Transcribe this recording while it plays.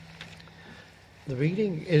The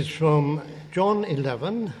reading is from John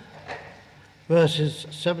 11, verses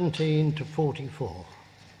 17 to 44,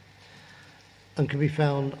 and can be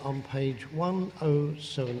found on page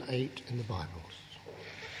 1078 in the Bibles.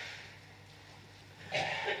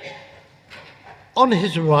 On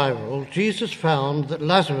his arrival, Jesus found that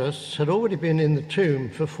Lazarus had already been in the tomb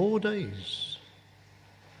for 4 days.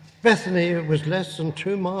 Bethany was less than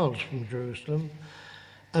 2 miles from Jerusalem,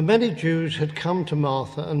 and many Jews had come to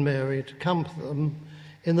Martha and Mary to comfort them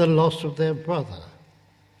in the loss of their brother.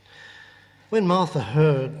 When Martha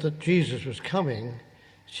heard that Jesus was coming,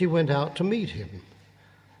 she went out to meet him,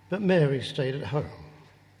 but Mary stayed at home.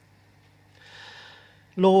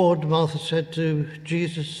 "Lord," Martha said to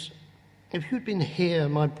Jesus, "if you'd been here,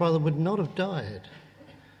 my brother would not have died.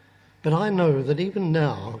 But I know that even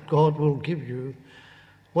now God will give you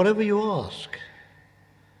whatever you ask."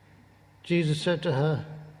 Jesus said to her,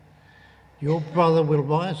 "Your brother will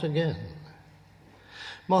rise again."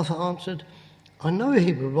 Martha answered, "I know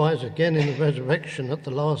he will rise again in the resurrection at the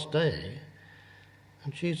last day."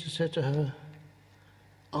 And Jesus said to her,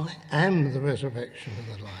 "I am the resurrection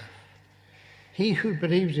and the life. He who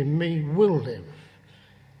believes in me will live,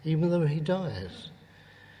 even though he dies.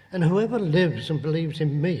 And whoever lives and believes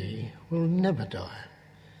in me will never die.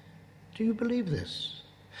 Do you believe this?"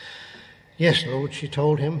 "Yes, Lord," she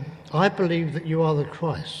told him. "I believe that you are the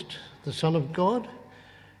Christ, the Son of God,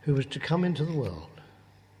 who was to come into the world."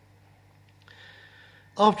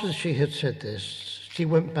 After she had said this, she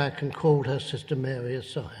went back and called her sister Mary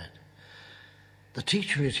aside. "The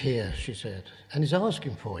teacher is here," she said, "and is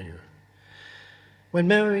asking for you." When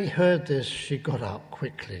Mary heard this, she got up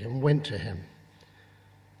quickly and went to him.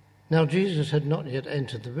 Now Jesus had not yet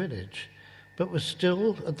entered the village, but was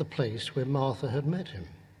still at the place where Martha had met him.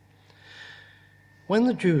 When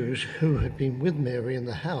the Jews who had been with Mary in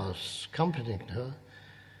the house, comforting her,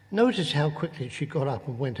 noticed how quickly she got up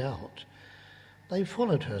and went out, they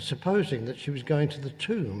followed her, supposing that she was going to the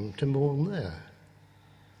tomb to mourn there.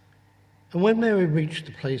 And when Mary reached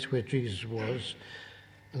the place where Jesus was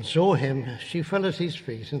and saw him, she fell at his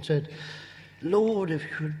feet and said, "Lord, if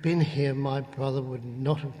you had been here, my brother would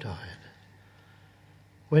not have died."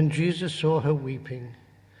 When Jesus saw her weeping,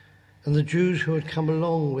 and the Jews who had come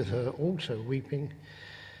along with her also weeping,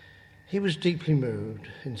 he was deeply moved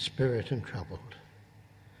in spirit and troubled.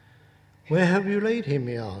 "Where have you laid him?"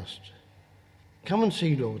 he asked. "Come and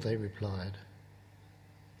see, Lord," they replied.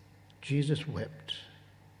 Jesus wept.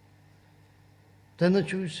 Then the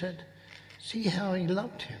Jews said, "See how he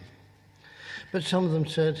loved him." But some of them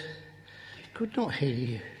said, "Could not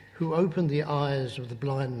he who opened the eyes of the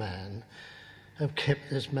blind man have kept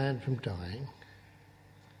this man from dying?"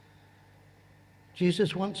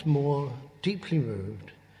 Jesus, once more deeply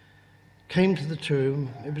moved, came to the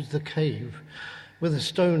tomb. It was the cave with a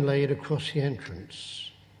stone laid across the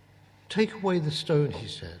entrance. "Take away the stone," he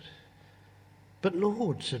said. "But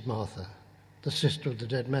Lord," said Martha, the sister of the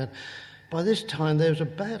dead man, "by this time there is a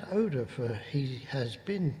bad odour, for he has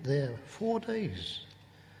been there 4 days."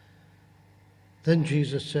 Then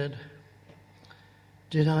Jesus said,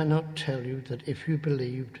 "Did I not tell you that if you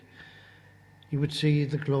believed, you would see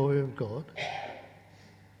the glory of God?"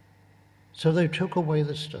 So they took away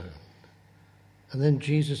the stone. And then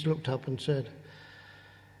Jesus looked up and said,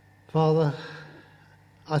 "Father,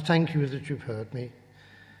 I thank you that you've heard me.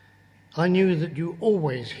 I knew that you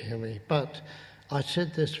always hear me, but I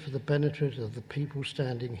said this for the benefit of the people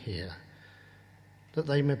standing here, that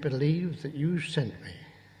they may believe that you sent me."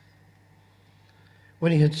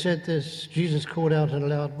 When he had said this, Jesus called out in a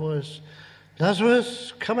loud voice,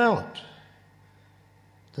 "Lazarus, come out!"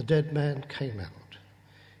 The dead man came out,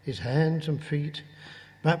 his hands and feet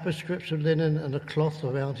wrapped with strips of linen and a cloth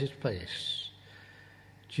around his face.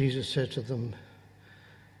 Jesus said to them,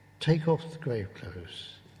 "Take off the grave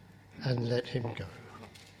clothes and let him go."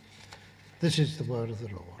 This is the word of the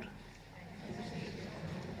Lord.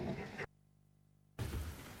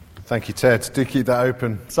 Thank you, Ted. Do keep that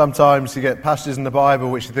open. Sometimes you get passages in the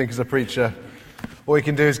Bible which you think as a preacher, all you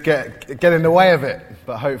can do is get in the way of it.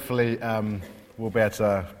 But hopefully we'll be able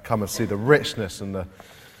to come and see the richness and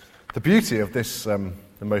the beauty of this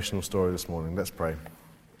emotional story this morning. Let's pray.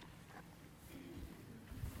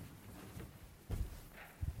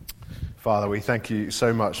 Father, we thank you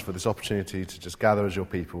so much for this opportunity to just gather as your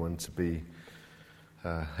people and to be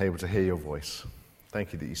able to hear your voice.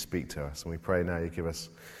 Thank you that you speak to us, and we pray now you give us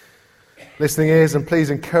listening ears, and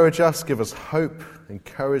please encourage us, give us hope,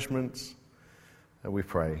 encouragement, and we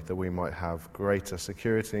pray that we might have greater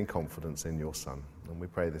security and confidence in your Son. And we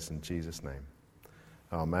pray this in Jesus' name.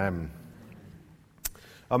 Amen.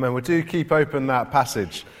 Amen. We do keep open that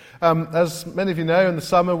passage. As many of you know, in the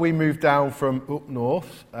summer we moved down from up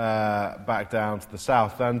north back down to the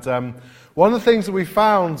south. And one of the things that we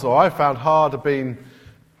found, or I found hard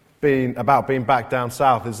about being back down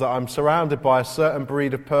south, is that I'm surrounded by a certain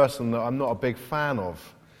breed of person that I'm not a big fan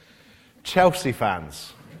of. Chelsea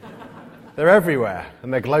fans. They're everywhere,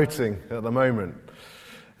 and they're gloating at the moment.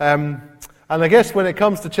 And I guess when it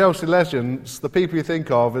comes to Chelsea legends, the people you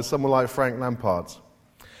think of is someone like Frank Lampard.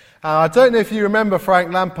 I don't know if you remember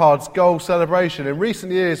Frank Lampard's goal celebration. In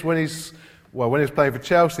recent years, when he was playing for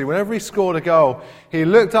Chelsea, whenever he scored a goal, he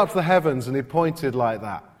looked up to the heavens and he pointed like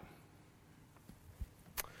that.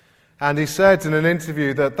 And he said in an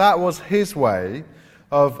interview that that was his way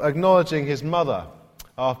of acknowledging his mother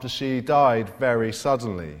after she died very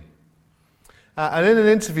suddenly. And in an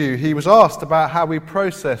interview, he was asked about how he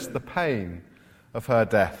processed the pain of her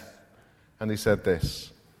death. And he said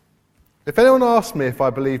this: "If anyone asked me if I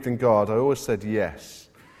believed in God, I always said yes,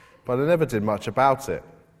 but I never did much about it.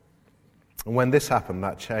 And when this happened,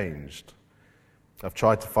 that changed. I've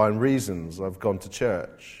tried to find reasons. I've gone to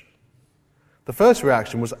church. The first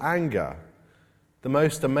reaction was anger. The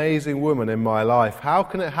most amazing woman in my life. How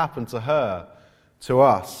can it happen to her, to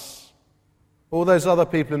us? All those other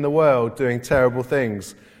people in the world doing terrible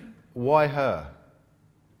things. Why her?"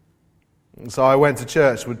 And so I went to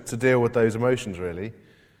church to deal with those emotions, really.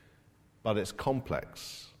 But it's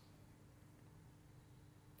complex.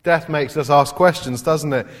 Death makes us ask questions,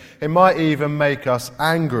 doesn't it? It might even make us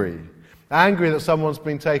angry. Angry that someone's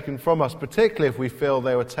been taken from us, particularly if we feel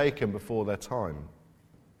they were taken before their time.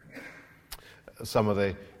 Some of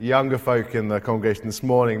the younger folk in the congregation this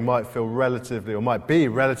morning might be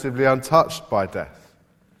relatively untouched by death.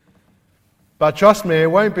 But trust me, it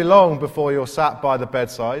won't be long before you're sat by the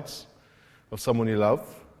bedsides of someone you love.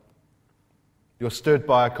 You're stood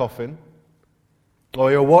by a coffin. Or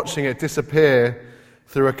you're watching it disappear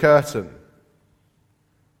through a curtain.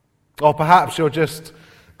 Or perhaps you're just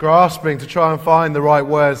grasping to try and find the right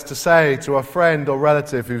words to say to a friend or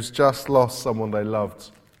relative who's just lost someone they loved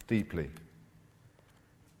deeply.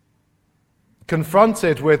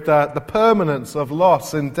 Confronted with the permanence of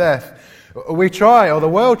loss and death, we try, or the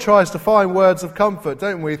world tries to find words of comfort,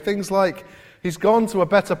 don't we? Things like, "He's gone to a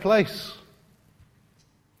better place.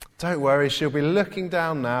 Don't worry, she'll be looking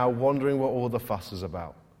down now, wondering what all the fuss is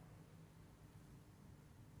about."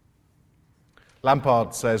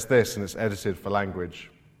 Lampard says this, and it's edited for language: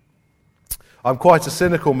 "I'm quite a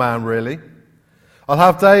cynical man, really. I'll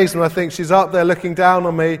have days when I think she's up there looking down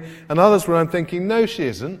on me, and others when I'm thinking, no, she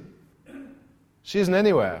isn't. She isn't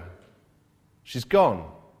anywhere. She's gone."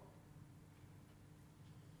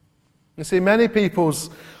 You see, many people's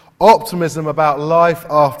optimism about life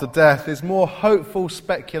after death is more hopeful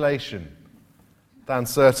speculation than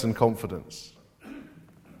certain confidence.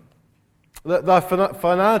 The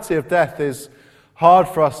finality of death is hard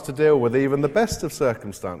for us to deal with, even the best of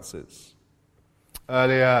circumstances.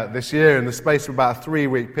 Earlier this year, in the space of about a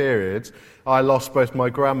 3-week period, I lost both my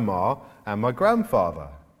grandma and my grandfather.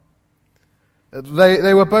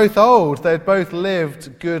 They were both old. They'd both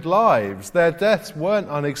lived good lives. Their deaths weren't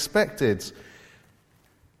unexpected.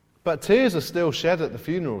 But tears are still shed at the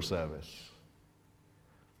funeral service.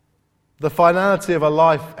 The finality of a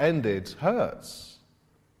life ended hurts.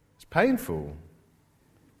 It's painful.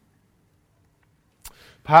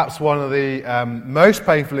 Perhaps one of the most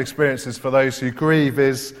painful experiences for those who grieve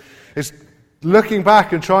is looking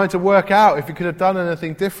back and trying to work out if you could have done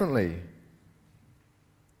anything differently.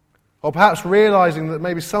 Or perhaps realizing that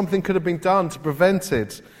maybe something could have been done to prevent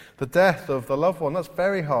the death of the loved one. That's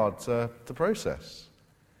very hard to process.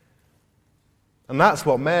 And that's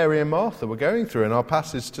what Mary and Martha were going through in our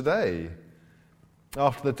passage today,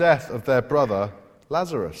 after the death of their brother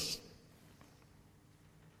Lazarus.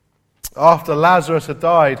 After Lazarus had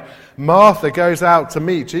died, Martha goes out to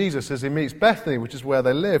meet Jesus as he meets Bethany, which is where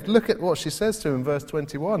they lived. Look at what she says to him in verse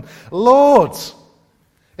 21. "Lord,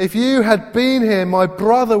 if you had been here, my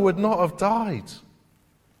brother would not have died."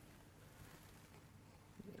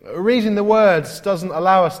 Reading the words doesn't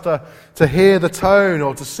allow us to hear the tone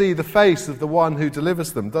or to see the face of the one who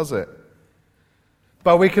delivers them, does it?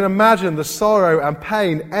 But we can imagine the sorrow and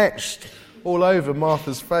pain etched all over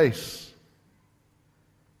Martha's face.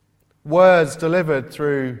 Words delivered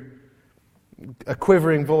through a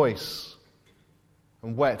quivering voice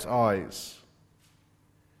and wet eyes.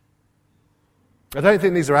 I don't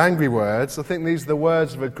think these are angry words. I think these are the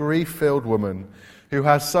words of a grief-filled woman who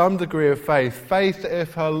has some degree of faith. Faith that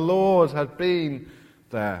if her Lord had been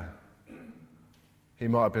there, he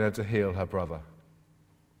might have been able to heal her brother.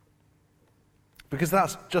 Because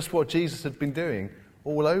that's just what Jesus had been doing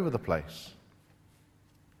all over the place.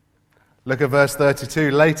 Look at verse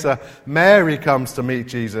 32. Later, Mary comes to meet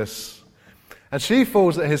Jesus, and she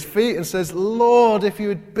falls at his feet and says, "Lord, if you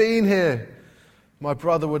had been here, my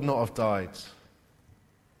brother would not have died."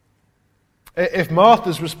 If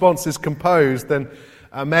Martha's response is composed, then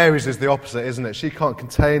Mary's is the opposite, isn't it? She can't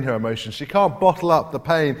contain her emotions. She can't bottle up the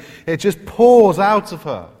pain. It just pours out of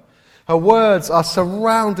her. Her words are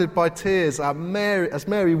surrounded by tears as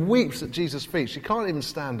Mary weeps at Jesus' feet. She can't even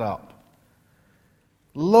stand up.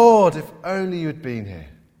 "Lord, if only you had been here."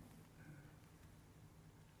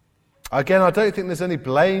 Again, I don't think there's any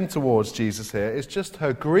blame towards Jesus here. It's just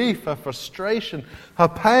her grief, her frustration, her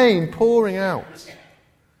pain pouring out.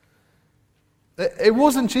 It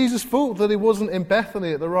wasn't Jesus' fault that he wasn't in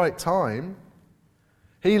Bethany at the right time.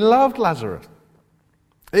 He loved Lazarus.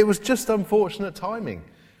 It was just unfortunate timing.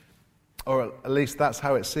 Or at least that's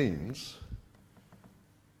how it seems.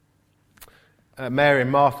 Mary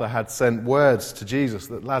and Martha had sent words to Jesus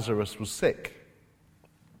that Lazarus was sick,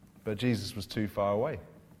 but Jesus was too far away.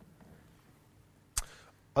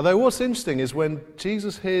 Although what's interesting is when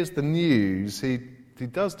Jesus hears the news, he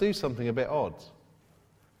does do something a bit odd.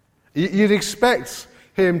 You'd expect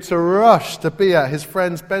him to rush to be at his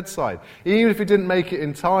friend's bedside. Even if he didn't make it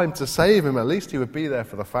in time to save him, at least he would be there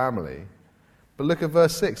for the family. But look at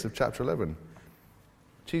verse 6 of chapter 11.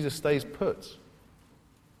 Jesus stays put.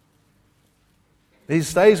 He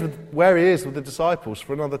stays where he is with the disciples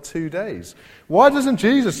for another 2 days. Why doesn't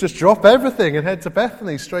Jesus just drop everything and head to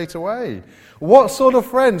Bethany straight away? What sort of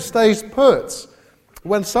friend stays put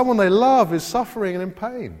when someone they love is suffering and in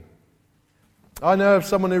pain? I know of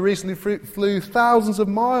someone who recently flew thousands of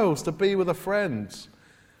miles to be with a friend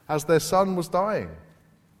as their son was dying.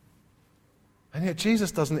 And yet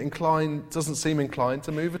Jesus doesn't seem inclined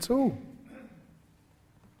to move at all.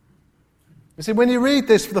 You see, when you read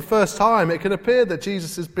this for the first time, it can appear that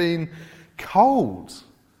Jesus has been cold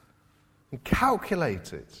and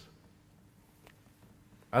calculated.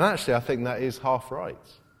 And actually, I think that is half right.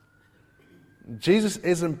 Jesus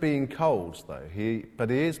isn't being cold, though, but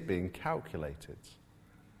he is being calculated.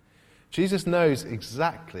 Jesus knows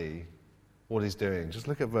exactly what he's doing. Just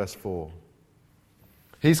look at verse 4.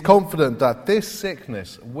 He's confident that this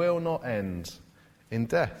sickness will not end in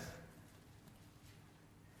death.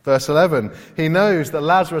 Verse 11, he knows that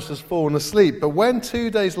Lazarus has fallen asleep, but when 2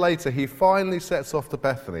 days later he finally sets off to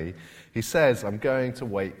Bethany, he says, "I'm going to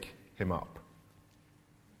wake him up."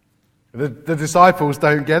 The disciples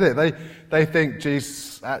don't get it. They think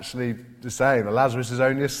Jesus actually is saying that Lazarus is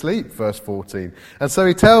only asleep, verse 14. And so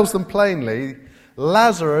he tells them plainly,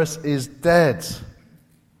 "Lazarus is dead.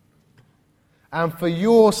 And for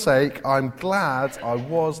your sake, I'm glad I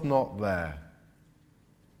was not there."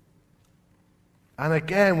 And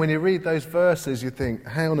again, when you read those verses, you think,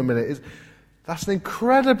 hang on a minute, that's an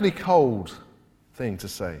incredibly cold thing to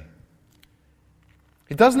say.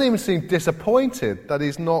 He doesn't even seem disappointed that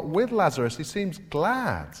he's not with Lazarus. He seems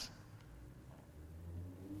glad.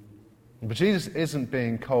 But Jesus isn't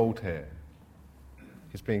being cold here.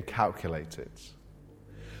 He's being calculated.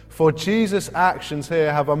 For Jesus' actions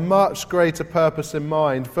here have a much greater purpose in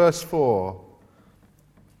mind. Verse 4,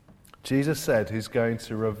 Jesus said he's going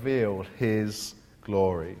to reveal his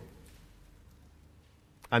glory.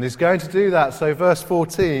 And he's going to do that, so verse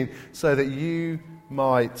 14, so that you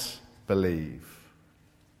might believe.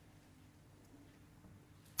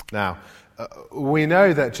 Now, we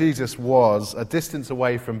know that Jesus was a distance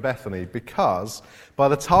away from Bethany because by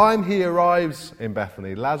the time he arrives in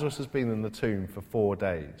Bethany, Lazarus has been in the tomb for 4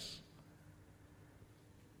 days.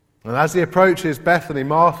 And as he approaches Bethany,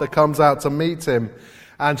 Martha comes out to meet him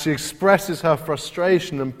and she expresses her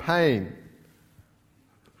frustration and pain.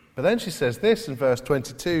 But then she says this in verse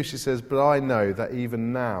 22, she says, "But I know that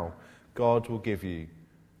even now God will give you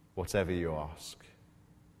whatever you ask."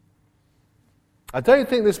 I don't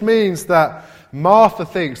think this means that Martha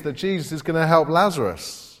thinks that Jesus is going to help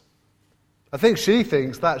Lazarus. I think she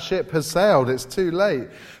thinks that ship has sailed, it's too late.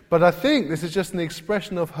 But I think this is just an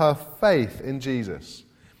expression of her faith in Jesus.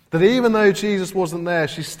 That even though Jesus wasn't there,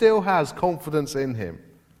 she still has confidence in him.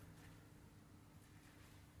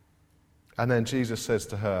 And then Jesus says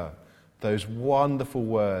to her those wonderful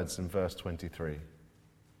words in verse 23.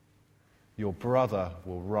 "Your brother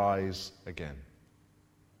will rise again."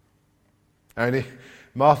 Only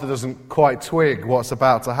Martha doesn't quite twig what's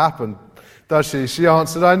about to happen, does she? She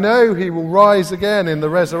answered, "I know he will rise again in the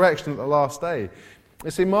resurrection at the last day."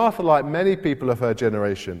 You see, Martha, like many people of her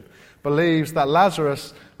generation, believes that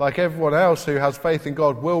Lazarus, like everyone else who has faith in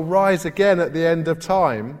God, will rise again at the end of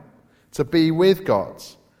time to be with God.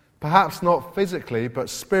 Perhaps not physically, but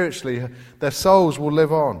spiritually, their souls will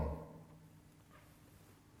live on.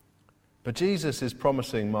 But Jesus is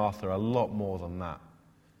promising Martha a lot more than that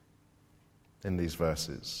in these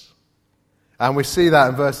verses. And we see that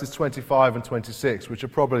in verses 25 and 26, which are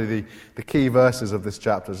probably the key verses of this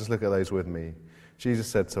chapter. Just look at those with me. Jesus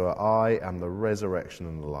said to her, I am the resurrection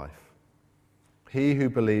and the life. He who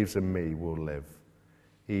believes in me will live,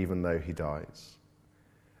 even though he dies.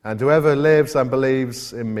 And whoever lives and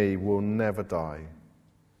believes in me will never die.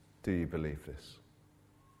 Do you believe this?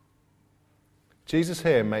 Jesus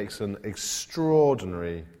here makes an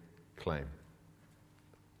extraordinary claim.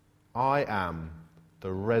 I am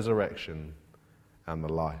the resurrection and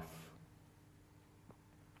the life.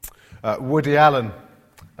 Woody Allen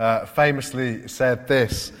famously said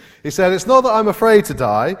this. He said, it's not that I'm afraid to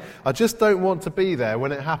die, I just don't want to be there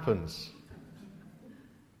when it happens.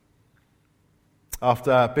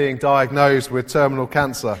 After being diagnosed with terminal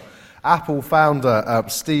cancer, Apple founder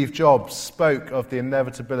Steve Jobs spoke of the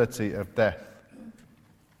inevitability of death.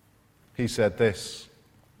 He said this,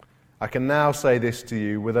 I can now say this to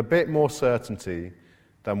you with a bit more certainty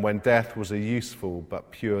than when death was a useful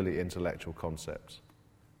but purely intellectual concept.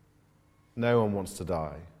 No one wants to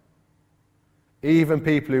die. Even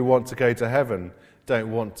people who want to go to heaven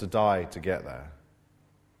don't want to die to get there.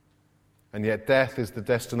 And yet death is the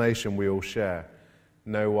destination we all share.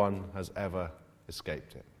 No one has ever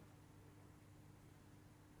escaped it.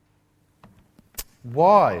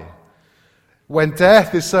 Why? When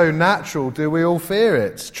death is so natural, do we all fear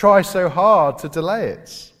it? Try so hard to delay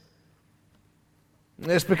it?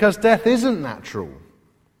 It's because death isn't natural.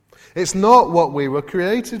 It's not what we were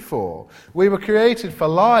created for. We were created for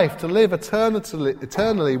life, to live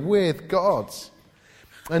eternally with God.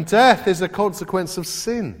 And death is a consequence of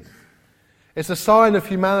sin. It's a sign of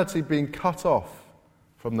humanity being cut off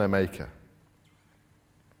from their Maker.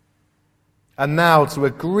 And now to a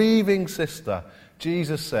grieving sister,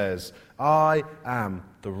 Jesus says, I am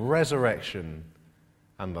the resurrection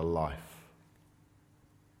and the life.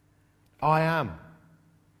 I am.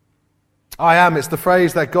 I am, it's the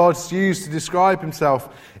phrase that God's used to describe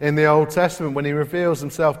himself in the Old Testament when he reveals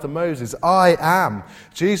himself to Moses. I am.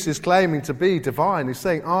 Jesus is claiming to be divine. He's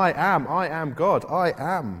saying, I am God. I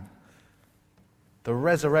am the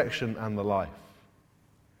resurrection and the life.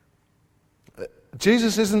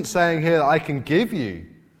 Jesus isn't saying here that I can give you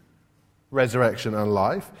resurrection and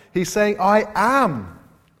life. He's saying, I am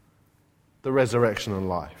the resurrection and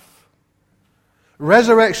life.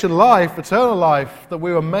 Resurrection life, eternal life that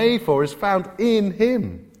we were made for is found in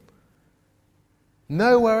him.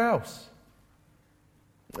 Nowhere else.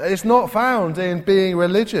 It's not found in being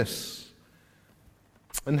religious.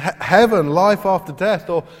 And heaven, life after death,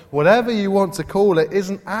 or whatever you want to call it,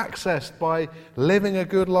 isn't accessed by living a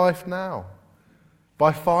good life now,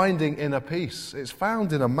 by finding inner peace. It's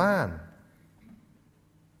found in a man,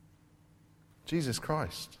 Jesus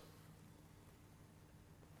Christ.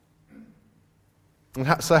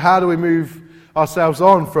 And so how do we move ourselves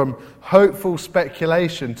on from hopeful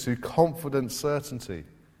speculation to confident certainty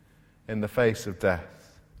in the face of death?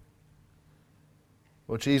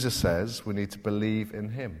 Well, Jesus says we need to believe in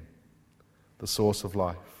him, the source of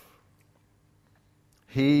life.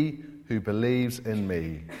 He who believes in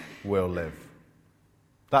me will live.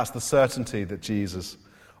 That's the certainty that Jesus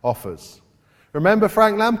offers. Remember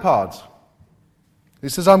Frank Lampard? He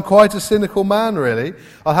says, I'm quite a cynical man, really.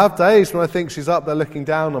 I'll have days when I think she's up there looking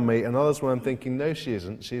down on me, and others when I'm thinking, no, she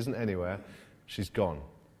isn't. She isn't anywhere. She's gone.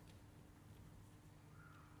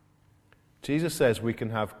 Jesus says we can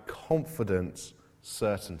have confident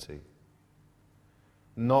certainty,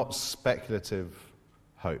 not speculative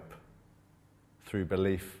hope, through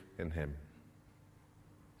belief in him.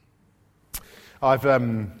 I've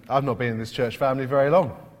not been in this church family very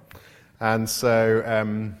long, and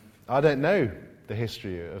so I don't know the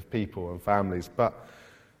history of people and families, but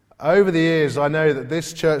over the years I know that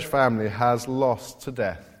this church family has lost to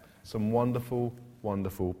death some wonderful,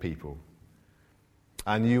 wonderful people.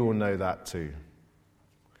 And you will know that too.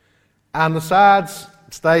 And the sad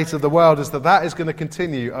state of the world is that is going to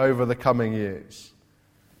continue over the coming years.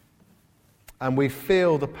 And we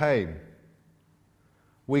feel the pain.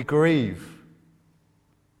 We grieve.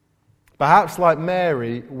 Perhaps like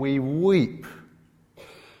Mary, we weep.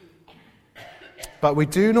 But we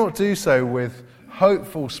do not do so with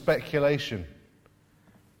hopeful speculation,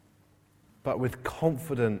 but with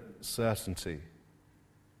confident certainty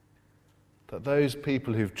that those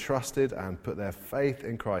people who've trusted and put their faith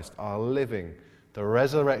in Christ are living the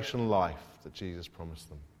resurrection life that Jesus promised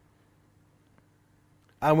them.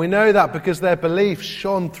 And we know that because their belief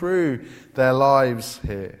shone through their lives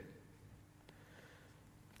here.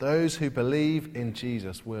 Those who believe in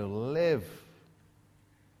Jesus will live.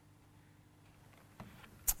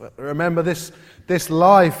 Remember, this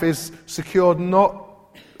life is secured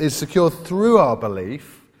through our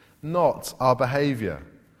belief, not our behaviour.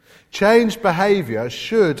 Changed behaviour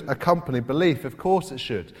should accompany belief, of course it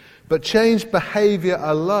should. But changed behaviour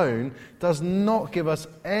alone does not give us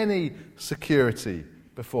any security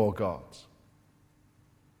before God.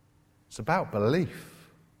 It's about belief.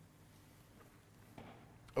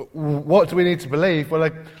 What do we need to believe? Well,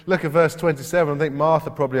 look at verse 27. I think Martha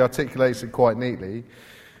probably articulates it quite neatly.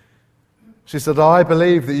 She said, I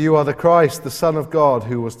believe that you are the Christ, the Son of God,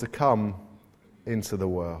 who was to come into the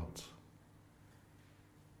world.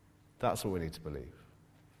 That's what we need to believe.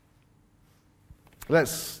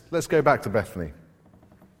 Let's go back to Bethany.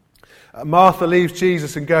 Martha leaves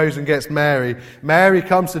Jesus and goes and gets Mary. Mary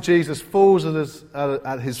comes to Jesus, falls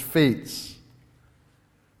at his feet.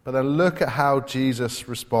 But then look at how Jesus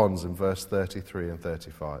responds in verse 33 and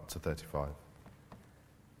 35 to 35.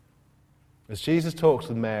 As Jesus talks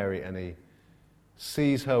with Mary and he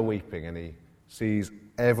sees her weeping and he sees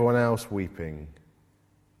everyone else weeping,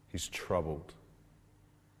 he's troubled.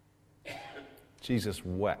 Jesus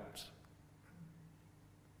wept.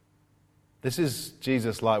 This is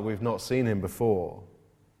Jesus like we've not seen him before.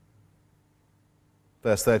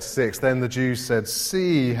 Verse 36, then the Jews said,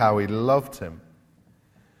 see how he loved him.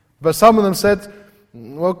 But some of them said,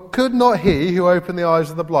 well, could not he who opened the eyes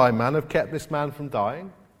of the blind man have kept this man from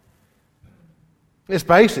dying? It's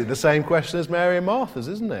basically the same question as Mary and Martha's,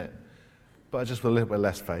 isn't it? But just with a little bit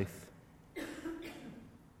less faith.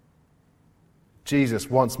 Jesus,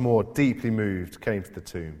 once more deeply moved, came to the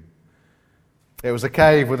tomb. It was a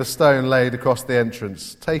cave with a stone laid across the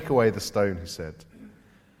entrance. Take away the stone, he said.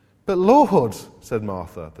 But Lord, said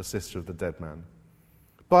Martha, the sister of the dead man,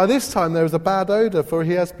 by this time there is a bad odour, for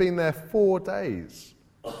he has been there 4 days.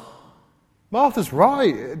 Martha's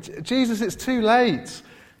right. Jesus, it's too late.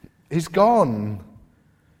 He's gone.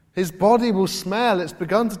 His body will smell. It's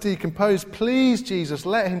begun to decompose. Please, Jesus,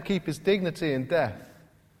 let him keep his dignity in death.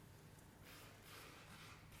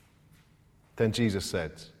 Then Jesus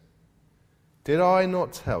said, did I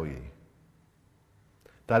not tell you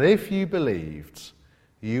that if you believed,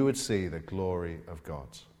 you would see the glory of God?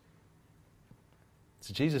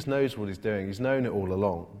 So Jesus knows what he's doing. He's known it all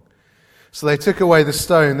along. So they took away the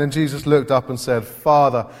stone. Then Jesus looked up and said,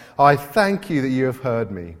 Father, I thank you that you have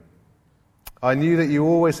heard me. I knew that you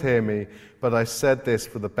always hear me, but I said this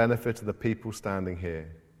for the benefit of the people standing here,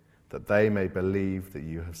 that they may believe that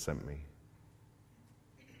you have sent me.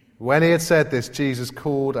 When he had said this, Jesus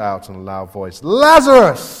called out in a loud voice,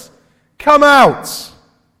 Lazarus, come out!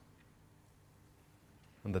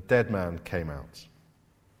 And the dead man came out.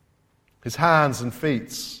 His hands and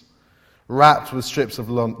feet wrapped with strips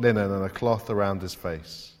of linen and a cloth around his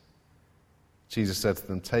face. Jesus said to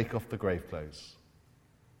them, take off the grave clothes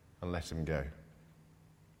and let him go.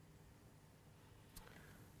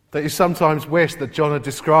 Don't you sometimes wish that John had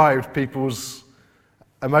described people's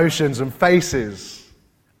emotions and faces?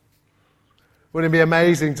 Wouldn't it be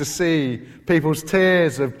amazing to see people's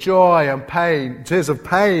tears of joy and pain, tears of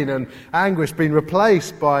pain and anguish being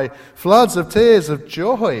replaced by floods of tears of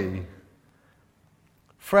joy?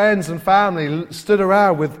 Friends and family stood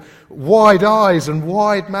around with wide eyes and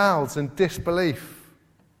wide mouths in disbelief.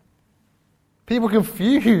 People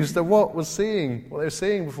confused at what they were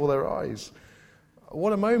seeing before their eyes.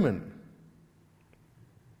 What a moment.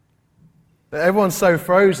 Everyone's so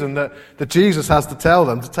frozen that Jesus has to tell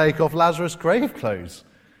them to take off Lazarus' grave clothes.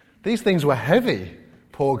 These things were heavy.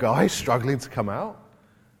 Poor guy struggling to come out.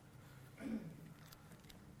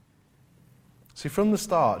 See, from the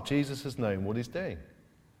start, Jesus has known what he's doing.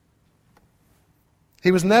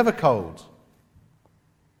 He was never cold.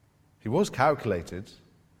 He was calculated.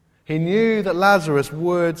 He knew that Lazarus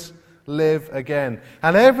would live again.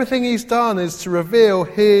 And everything he's done is to reveal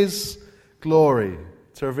his glory,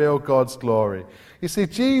 to reveal God's glory. You see,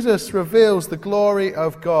 Jesus reveals the glory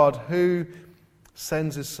of God who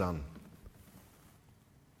sends his Son.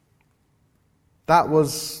 That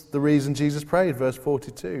was the reason Jesus prayed, verse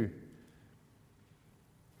 42.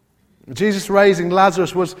 Jesus raising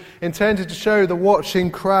Lazarus was intended to show the watching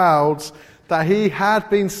crowds that he had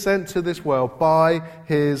been sent to this world by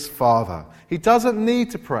his Father. He doesn't need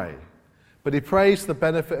to pray, but he prays for the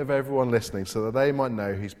benefit of everyone listening so that they might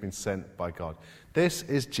know he's been sent by God. This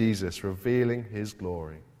is Jesus revealing his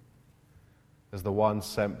glory as the one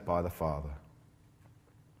sent by the Father.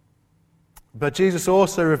 But Jesus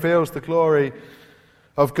also reveals the glory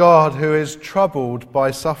of God who is troubled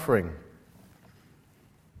by suffering.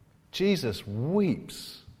 Jesus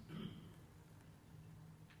weeps.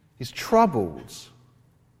 He's troubled.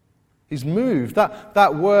 He's moved.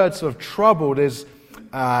 That word sort of troubled is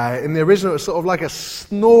in the original, it's sort of like a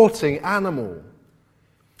snorting animal.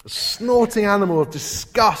 A snorting animal of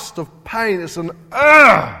disgust, of pain. It's an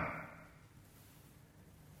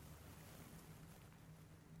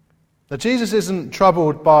Now Jesus isn't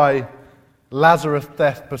troubled by Lazarus'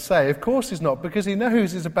 death per se. Of course he's not, because he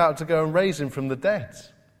knows he's about to go and raise him from the dead.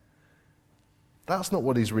 That's not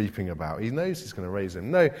what he's reaping about. He knows he's going to raise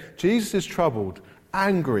him. No, Jesus is troubled,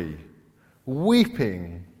 angry,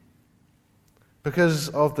 weeping, because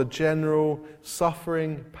of the general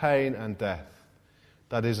suffering, pain, and death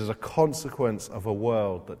that is as a consequence of a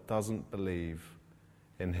world that doesn't believe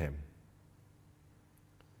in him.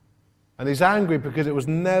 And he's angry because it was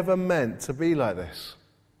never meant to be like this.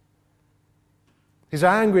 He's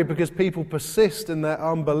angry because people persist in their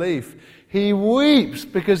unbelief. He weeps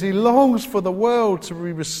because he longs for the world to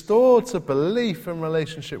be restored to belief and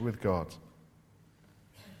relationship with God. Do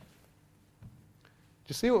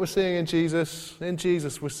you see what we're seeing in Jesus? In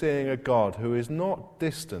Jesus we're seeing a God who is not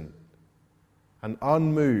distant and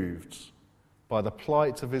unmoved by the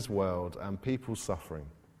plight of his world and people's suffering.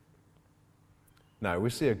 No, we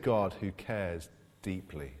see a God who cares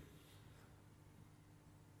deeply.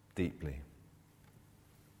 Deeply.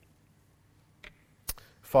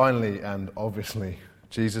 Finally, and obviously,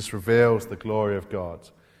 Jesus reveals the glory of God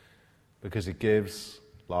because he gives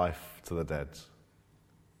life to the dead.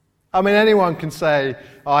 I mean, anyone can say,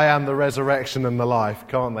 I am the resurrection and the life,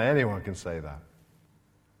 can't they? Anyone can say that.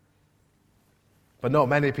 But not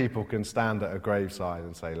many people can stand at a graveside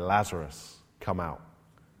and say, Lazarus, come out,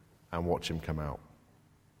 and watch him come out.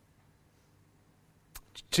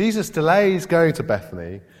 Jesus delays going to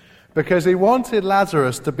Bethany because he wanted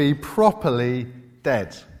Lazarus to be properly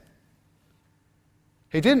dead.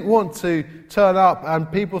 He didn't want to turn up and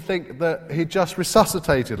people think that he just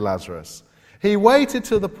resuscitated Lazarus. He waited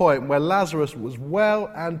to the point where Lazarus was well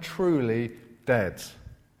and truly dead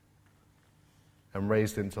and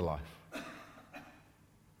raised him to life.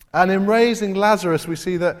 And in raising Lazarus, we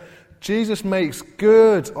see that Jesus makes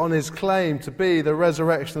good on his claim to be the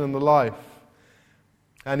resurrection and the life.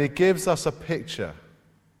 And he gives us a picture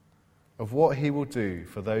of what he will do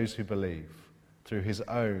for those who believe through his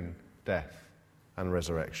own death and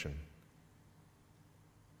resurrection.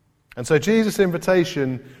 And so Jesus'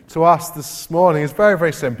 invitation to us this morning is very,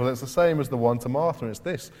 very simple. It's the same as the one to Martha, and it's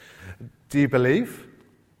this. Do you believe?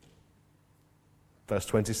 Verse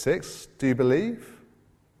 26, do you believe?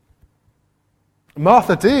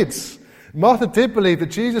 Martha did. Martha did believe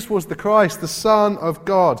that Jesus was the Christ, the Son of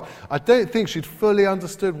God. I don't think she'd fully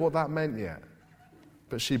understood what that meant yet,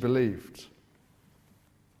 but she believed.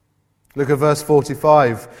 Look at verse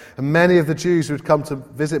 45. And many of the Jews who had come to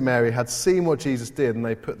visit Mary had seen what Jesus did, and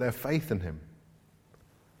they put their faith in him.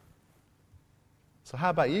 So how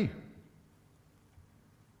about you?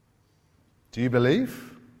 Do you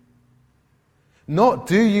believe? Not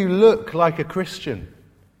do you look like a Christian?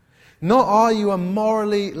 Not are you a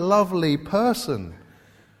morally lovely person?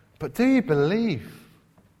 But do you believe?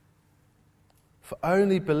 For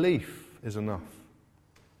only belief is enough.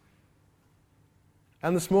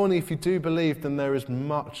 And this morning, if you do believe, then there is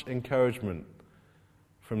much encouragement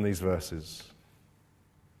from these verses.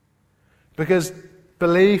 Because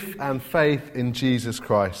belief and faith in Jesus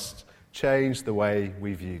Christ change the way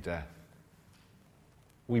we view death.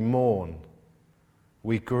 We mourn,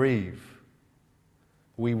 we grieve,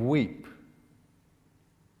 we weep.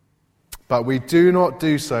 But we do not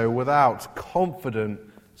do so without confident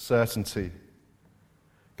certainty.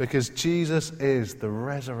 Because Jesus is the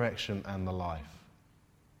resurrection and the life.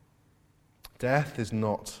 Death is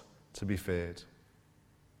not to be feared.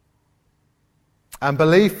 And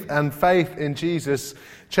belief and faith in Jesus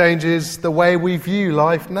changes the way we view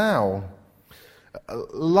life now.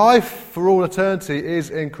 Life for all eternity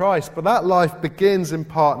is in Christ, but that life begins in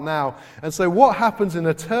part now. And so what happens in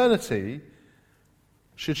eternity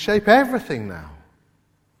should shape everything now.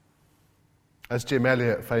 As Jim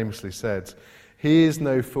Elliot famously said, he is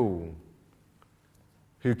no fool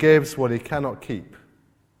who gives what he cannot keep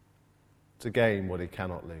to gain what he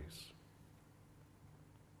cannot lose.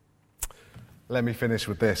 Let me finish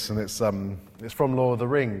with this, and it's from Lord of the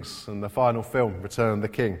Rings and the final film, Return of the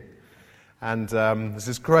King. And there's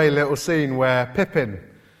this great little scene where Pippin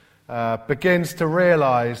begins to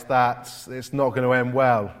realise that it's not going to end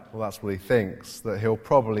well. Well, that's what he thinks, that he'll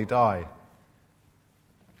probably die.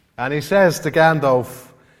 And he says to Gandalf,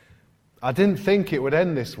 I didn't think it would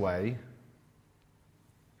end this way.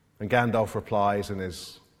 And Gandalf replies in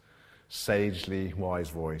his sagely wise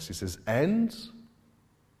voice. He says, end?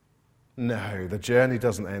 No, the journey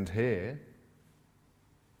doesn't end here.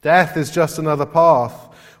 Death is just another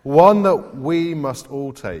path, one that we must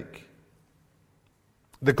all take.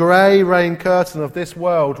 The grey rain curtain of this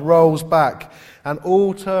world rolls back and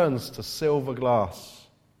all turns to silver glass.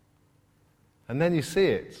 And then you see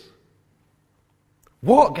it.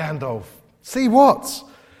 What, Gandalf? See what?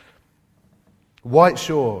 White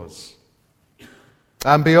shores.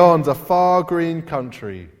 And beyond, a far green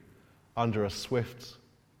country under a swift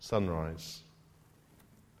sunrise.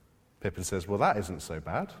 Pippin says, well, that isn't so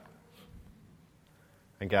bad.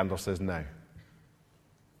 And Gandalf says, no.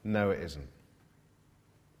 No, it isn't.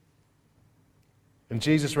 In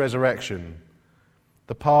Jesus' resurrection,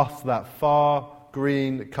 the path to that far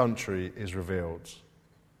green country is revealed.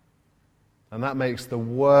 And that makes the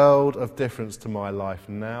world of difference to my life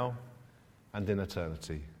now and in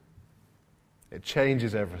eternity. It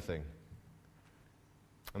changes everything.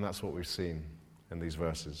 And that's what we've seen in these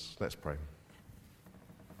verses. Let's pray.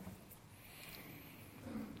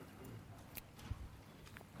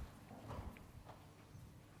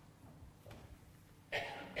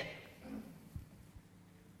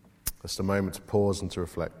 Just a moment to pause and to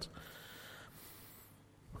reflect.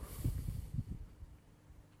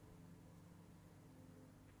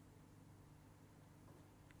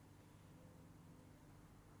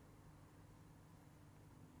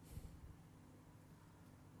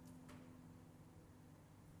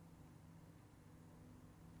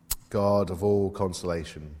 God of all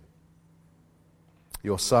consolation,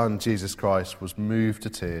 your Son, Jesus Christ, was moved to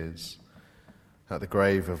tears at the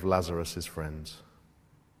grave of Lazarus, his friend.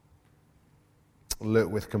 Look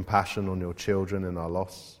with compassion on your children in our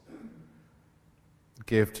loss.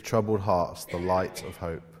 Give to troubled hearts the light of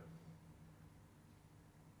hope,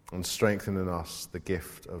 and strengthen in us the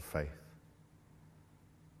gift of faith.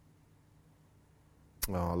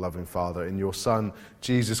 Our loving Father, in your Son,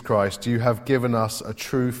 Jesus Christ, you have given us a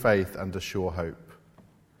true faith and a sure hope.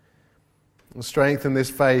 And strengthen this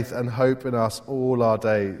faith and hope in us all our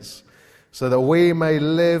days, so that we may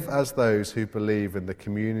live as those who believe in the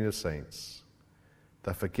communion of saints,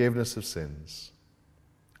 the forgiveness of sins,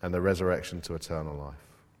 and the resurrection to eternal life.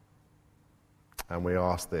 And we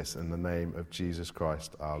ask this in the name of Jesus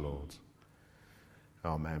Christ our Lord.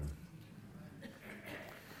 Amen.